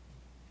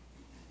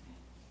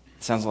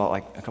 It sounds a lot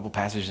like a couple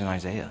passages in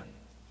Isaiah.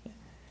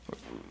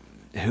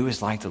 Who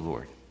is like the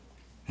Lord?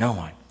 No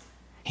one.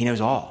 He knows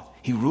all.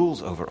 He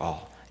rules over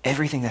all.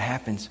 Everything that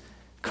happens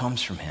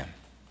comes from Him.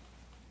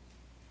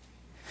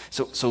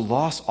 So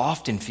loss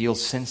often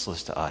feels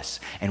senseless to us,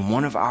 and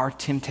one of our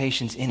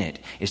temptations in it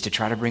is to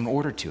try to bring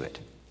order to it.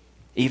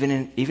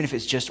 even if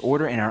it's just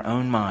order in our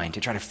own mind,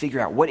 to try to figure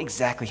out what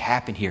exactly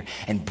happened here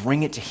and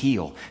bring it to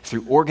heel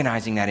through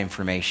organizing that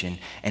information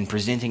and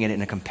presenting it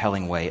in a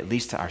compelling way, at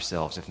least to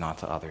ourselves, if not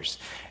to others.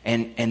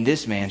 And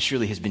this man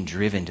surely has been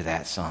driven to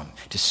that sum,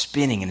 to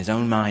spinning in his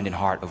own mind and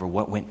heart over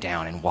what went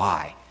down and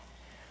why.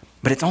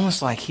 But it's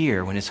almost like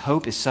here, when his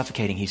hope is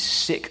suffocating, he's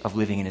sick of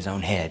living in his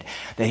own head,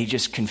 that he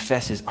just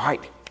confesses, all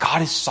right,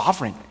 God is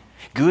sovereign.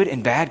 Good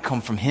and bad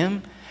come from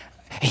him.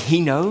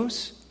 He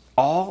knows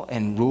all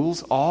and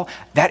rules all.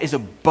 That is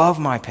above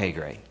my pay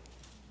grade.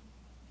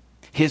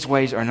 His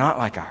ways are not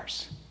like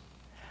ours.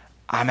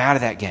 I'm out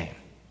of that game.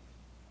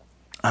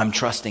 I'm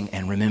trusting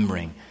and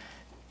remembering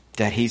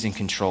that he's in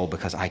control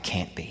because I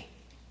can't be.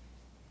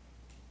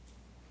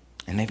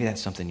 And maybe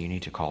that's something you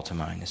need to call to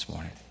mind this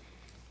morning.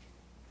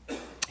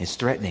 It's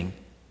threatening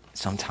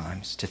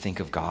sometimes to think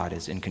of God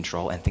as in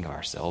control and think of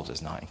ourselves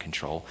as not in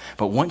control.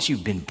 But once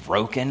you've been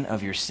broken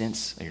of your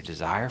sense, your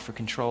desire for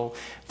control,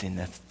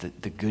 then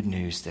the good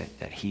news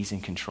that he's in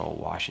control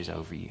washes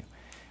over you.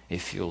 It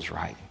feels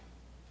right.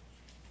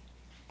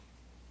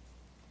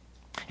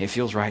 It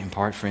feels right in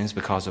part, friends,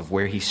 because of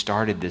where he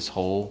started this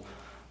whole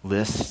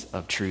list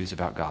of truths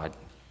about God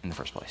in the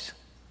first place.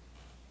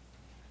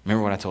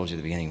 Remember what I told you at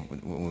the beginning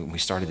when we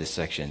started this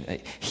section.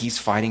 He's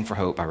fighting for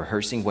hope by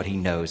rehearsing what he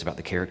knows about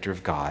the character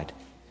of God.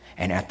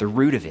 And at the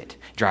root of it,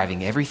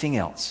 driving everything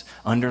else,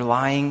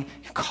 underlying,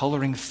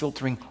 coloring,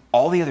 filtering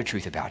all the other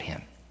truth about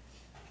him,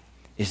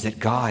 is that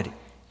God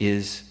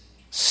is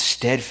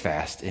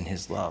steadfast in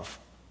his love.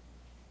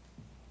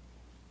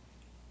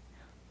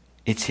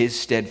 It's his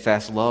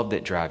steadfast love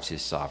that drives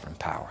his sovereign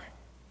power.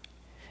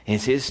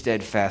 It's his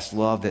steadfast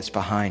love that's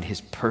behind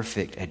his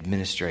perfect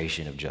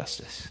administration of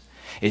justice.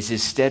 It's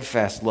his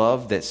steadfast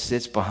love that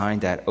sits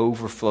behind that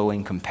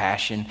overflowing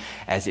compassion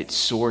as its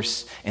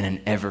source in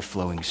an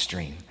ever-flowing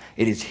stream.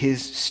 It is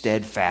his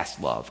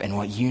steadfast love. And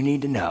what you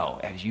need to know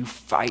as you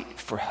fight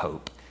for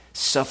hope,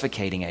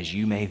 suffocating as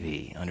you may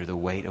be under the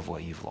weight of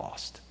what you've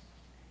lost,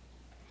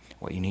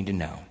 what you need to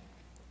know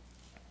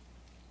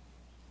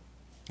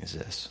is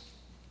this.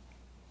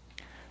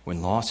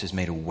 When loss has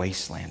made a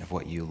wasteland of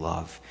what you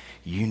love,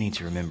 you need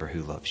to remember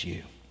who loves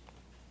you.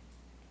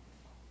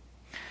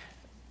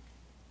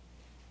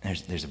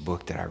 There's a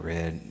book that I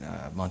read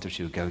a month or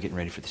two ago, getting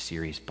ready for the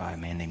series, by a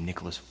man named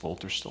Nicholas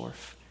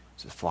Wolterstorff.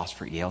 He's a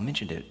philosopher at Yale. I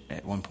mentioned it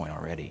at one point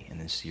already in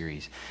this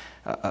series.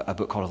 A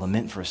book called A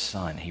Lament for a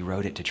Son. He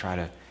wrote it to try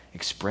to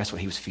express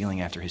what he was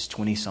feeling after his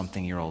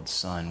 20-something-year-old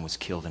son was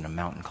killed in a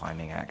mountain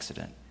climbing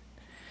accident.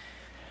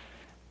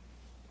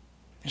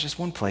 There's just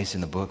one place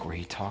in the book where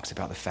he talks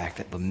about the fact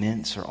that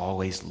laments are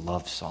always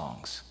love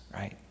songs,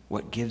 right?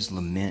 What gives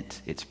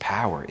lament its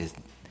power is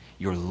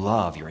your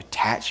love, your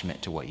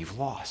attachment to what you've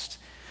lost.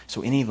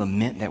 So any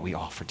lament that we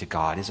offer to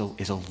God is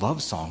a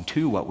love song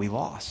to what we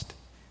lost.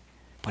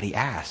 But he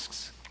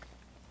asks,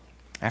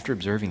 after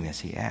observing this,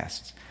 he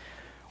asks,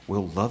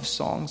 will love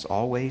songs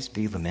always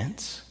be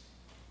laments?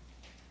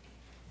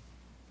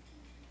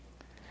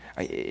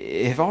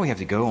 If all we have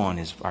to go on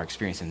is our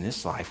experience in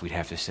this life, we'd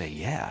have to say,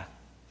 yeah.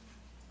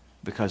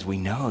 Because we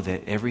know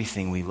that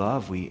everything we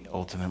love, we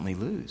ultimately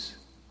lose.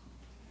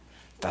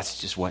 That's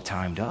just what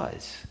time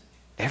does.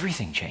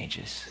 Everything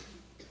changes.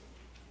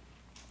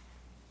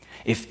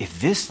 If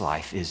this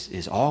life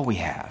is all we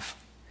have,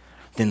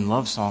 then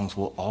love songs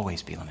will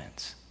always be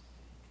laments.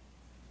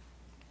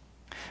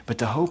 But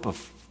the hope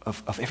of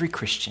every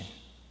Christian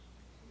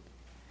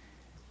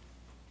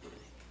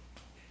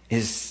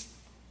is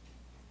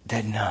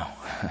that no,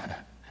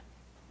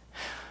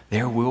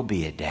 there will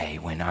be a day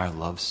when our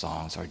love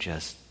songs are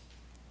just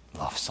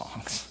love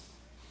songs,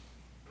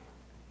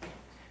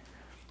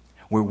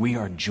 where we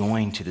are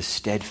joined to the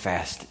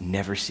steadfast,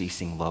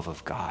 never-ceasing love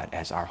of God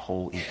as our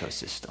whole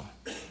ecosystem.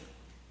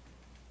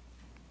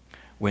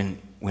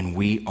 When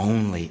we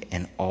only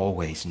and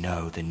always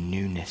know the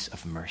newness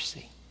of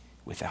mercy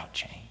without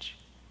change.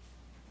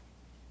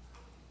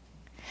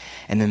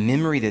 And the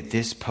memory that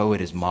this poet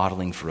is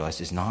modeling for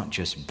us is not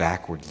just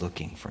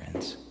backward-looking,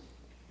 friends.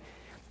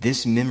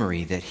 This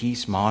memory that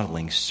he's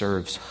modeling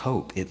serves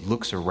hope. It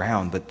looks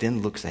around, but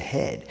then looks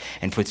ahead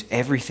and puts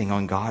everything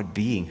on God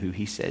being who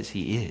he says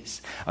he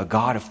is. A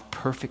God of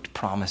perfect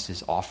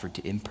promises offered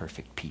to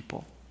imperfect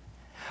people.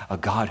 A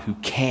God who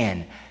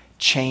can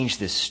change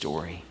this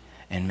story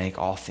and make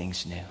all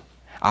things new.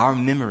 Our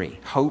memory,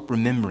 hope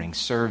remembering,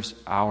 serves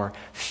our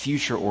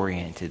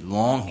future-oriented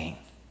longing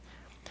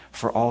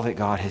for all that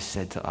God has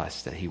said to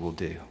us that he will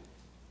do.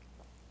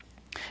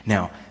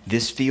 Now,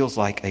 this feels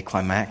like a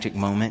climactic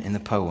moment in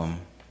the poem.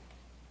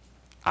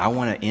 I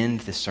want to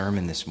end the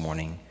sermon this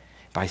morning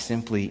by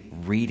simply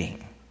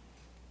reading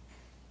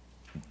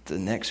the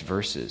next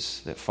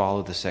verses that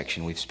follow the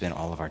section we've spent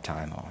all of our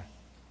time on.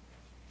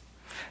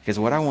 Because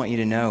what I want you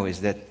to know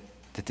is that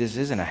this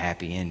isn't a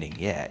happy ending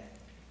yet.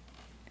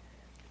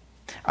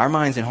 Our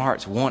minds and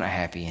hearts want a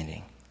happy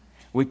ending.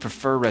 We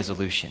prefer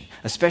resolution,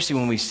 especially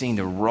when we've seen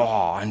the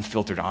raw,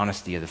 unfiltered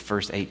honesty of the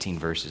first 18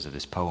 verses of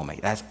this poem.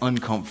 That's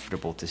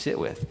uncomfortable to sit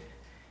with.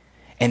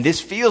 And this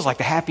feels like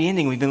the happy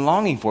ending we've been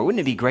longing for.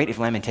 Wouldn't it be great if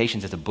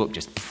Lamentations as a book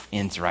just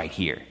ends right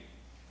here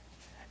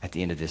at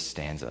the end of this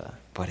stanza?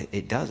 But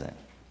it doesn't.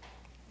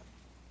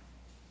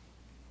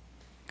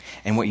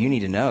 And what you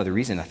need to know, the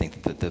reason I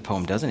think that the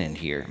poem doesn't end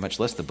here, much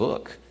less the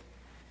book,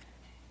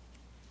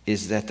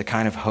 is that the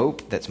kind of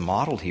hope that's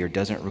modeled here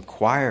doesn't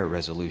require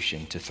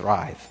resolution to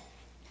thrive.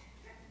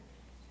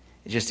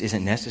 It just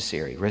isn't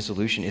necessary.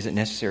 Resolution isn't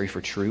necessary for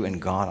true and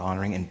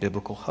God-honoring and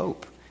biblical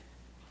hope.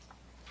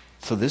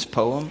 So this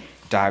poem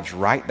dives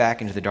right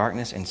back into the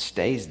darkness and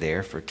stays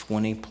there for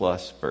 20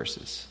 plus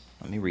verses.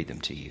 Let me read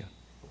them to you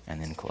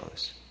and then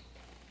close.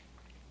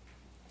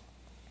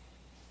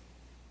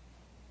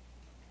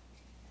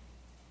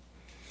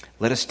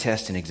 Let us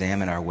test and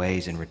examine our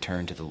ways and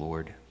return to the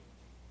Lord.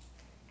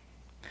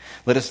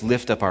 Let us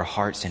lift up our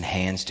hearts and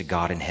hands to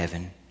God in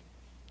heaven.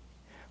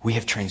 We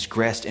have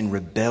transgressed and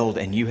rebelled,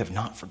 and you have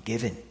not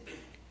forgiven.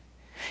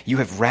 You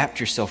have wrapped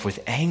yourself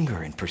with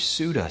anger and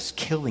pursued us,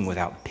 killing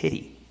without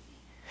pity.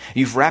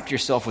 You've wrapped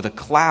yourself with a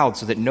cloud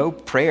so that no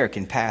prayer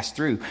can pass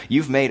through.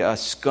 You've made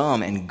us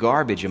scum and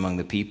garbage among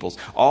the peoples.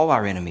 All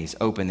our enemies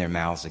open their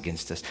mouths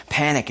against us.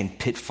 Panic and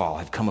pitfall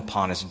have come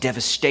upon us,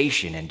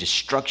 devastation and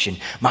destruction.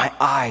 My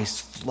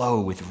eyes flow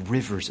with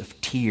rivers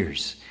of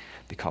tears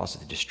because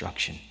of the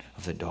destruction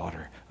of the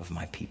daughter of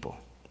my people.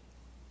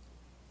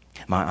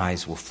 My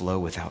eyes will flow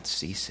without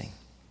ceasing,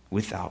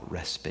 without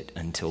respite,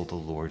 until the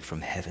Lord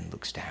from heaven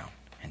looks down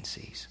and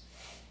sees.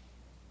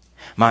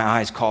 My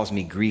eyes cause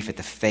me grief at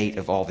the fate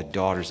of all the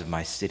daughters of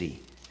my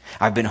city.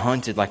 I've been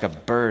hunted like a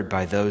bird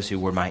by those who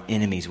were my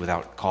enemies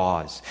without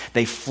cause.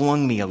 They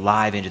flung me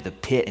alive into the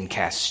pit and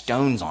cast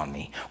stones on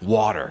me.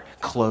 Water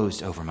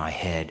closed over my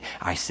head.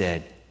 I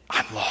said,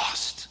 I'm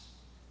lost.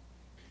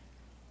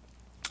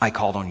 I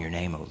called on your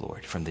name, O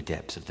Lord, from the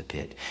depths of the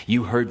pit.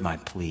 You heard my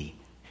plea.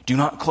 Do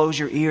not close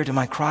your ear to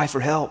my cry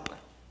for help.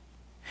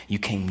 You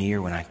came near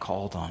when I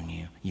called on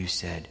you. You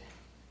said,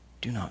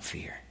 do not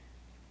fear.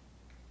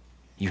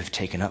 You have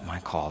taken up my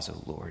cause,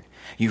 O Lord.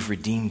 You've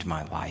redeemed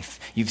my life.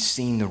 You've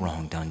seen the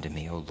wrong done to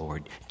me, O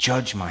Lord.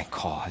 Judge my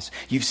cause.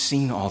 You've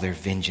seen all their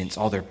vengeance,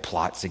 all their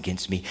plots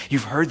against me.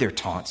 You've heard their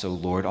taunts, O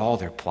Lord, all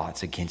their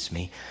plots against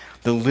me.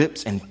 The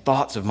lips and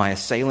thoughts of my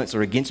assailants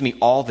are against me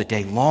all the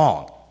day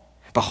long.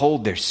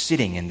 Behold, they're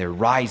sitting and they're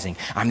rising.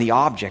 I'm the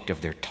object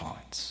of their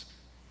taunts.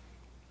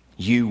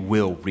 You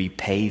will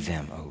repay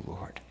them, O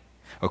Lord,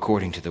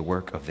 according to the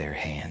work of their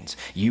hands.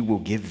 You will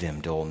give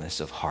them dullness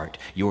of heart.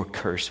 Your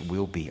curse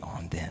will be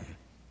on them.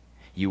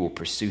 You will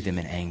pursue them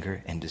in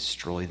anger and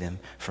destroy them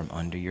from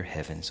under your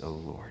heavens, O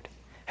Lord.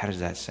 How does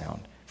that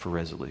sound for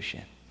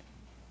resolution?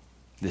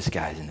 This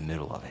guy's in the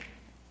middle of it.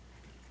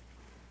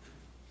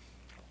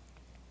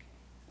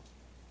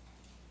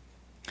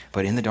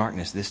 But in the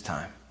darkness this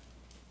time,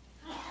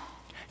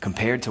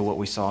 compared to what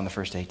we saw in the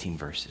first 18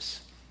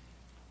 verses,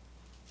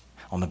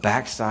 on the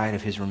backside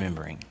of his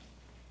remembering,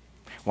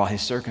 while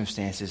his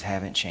circumstances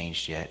haven't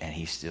changed yet and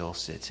he still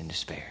sits in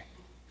despair,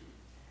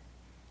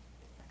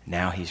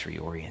 now he's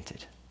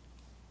reoriented.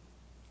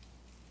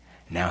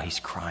 Now he's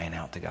crying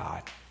out to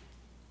God.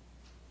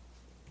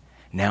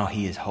 Now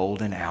he is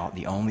holding out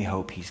the only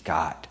hope he's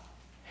got,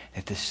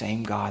 that the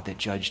same God that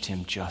judged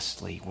him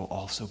justly will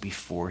also be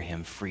for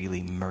him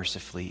freely,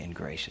 mercifully, and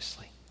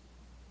graciously.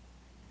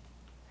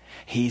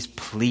 He's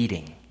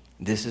pleading.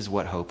 This is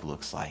what hope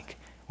looks like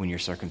when your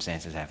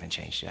circumstances haven't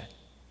changed yet.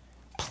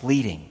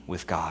 Pleading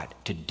with God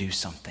to do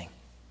something.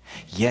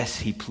 Yes,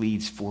 he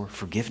pleads for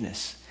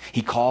forgiveness.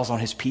 He calls on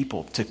his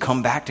people to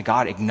come back to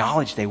God,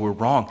 acknowledge they were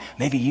wrong.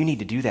 Maybe you need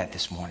to do that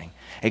this morning.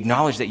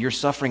 Acknowledge that your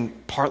suffering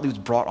partly was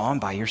brought on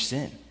by your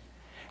sin.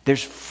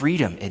 There's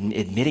freedom in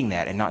admitting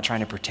that and not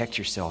trying to protect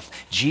yourself.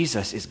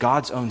 Jesus is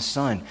God's own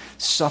son,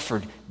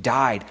 suffered,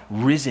 died,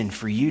 risen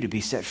for you to be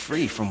set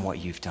free from what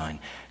you've done.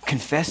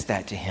 Confess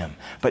that to him.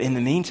 But in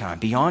the meantime,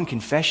 beyond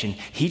confession,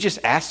 he just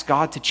asks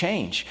God to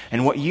change.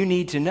 And what you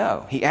need to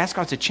know, he asks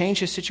God to change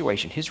his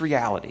situation, his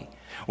reality.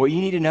 What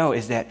you need to know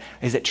is that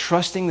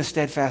trusting the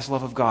steadfast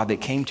love of God that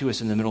came to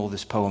us in the middle of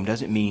this poem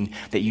doesn't mean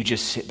that you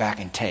just sit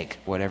back and take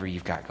whatever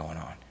you've got going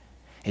on.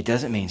 It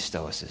doesn't mean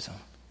stoicism.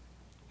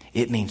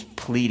 It means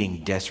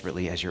pleading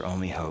desperately as your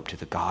only hope to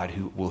the God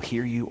who will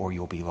hear you or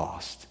you'll be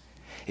lost.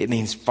 It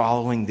means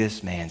following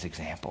this man's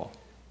example.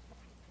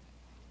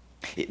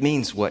 It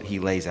means what he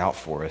lays out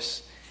for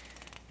us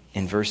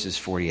in verses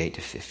 48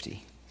 to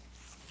 50.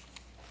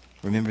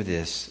 Remember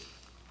this,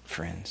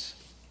 friends,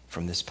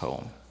 from this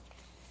poem.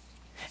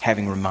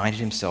 Having reminded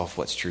himself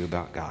what's true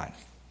about God,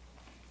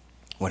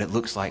 what it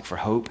looks like for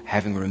hope,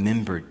 having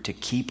remembered to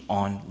keep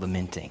on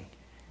lamenting,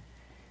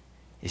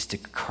 is to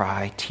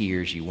cry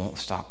tears you won't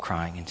stop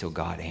crying until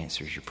God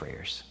answers your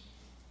prayers.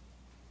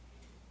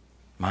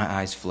 My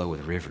eyes flow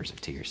with rivers of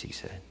tears, he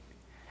said.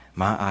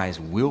 My eyes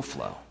will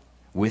flow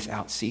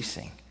without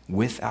ceasing,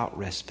 without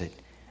respite,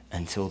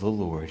 until the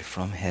Lord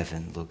from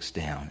heaven looks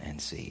down and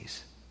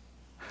sees.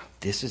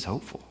 This is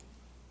hopeful.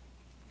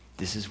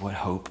 This is what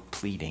hope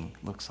pleading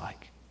looks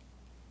like.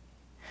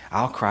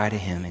 I'll cry to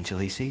him until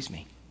he sees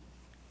me.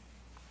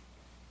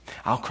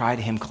 I'll cry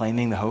to him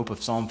claiming the hope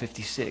of Psalm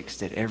 56,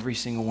 that every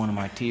single one of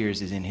my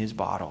tears is in his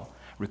bottle,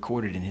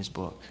 recorded in his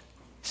book,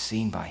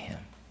 seen by him.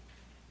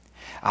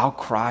 I'll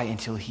cry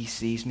until he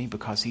sees me,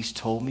 because he's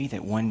told me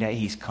that one day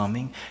he's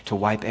coming to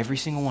wipe every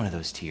single one of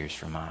those tears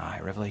from my eye.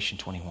 Revelation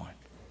 21.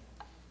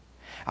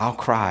 I'll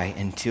cry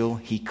until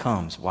he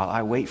comes. While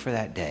I wait for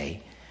that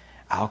day,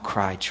 I'll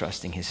cry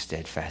trusting his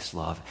steadfast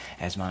love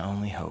as my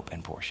only hope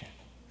and portion.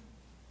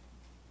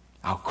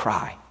 I'll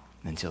cry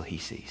until he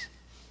sees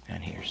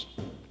and hears.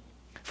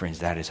 Friends,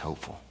 that is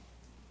hopeful.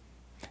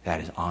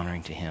 That is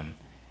honoring to him.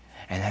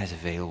 And that is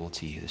available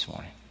to you this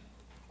morning.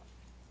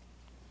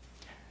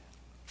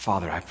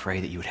 Father, I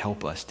pray that you would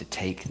help us to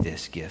take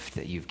this gift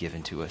that you've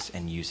given to us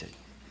and use it.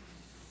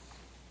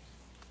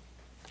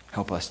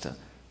 Help us to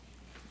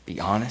be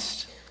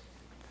honest,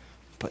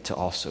 but to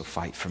also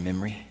fight for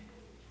memory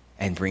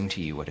and bring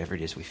to you whatever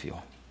it is we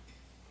feel.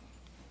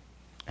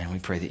 And we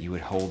pray that you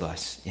would hold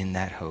us in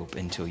that hope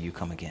until you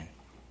come again.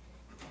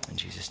 In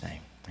Jesus'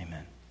 name,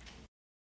 amen.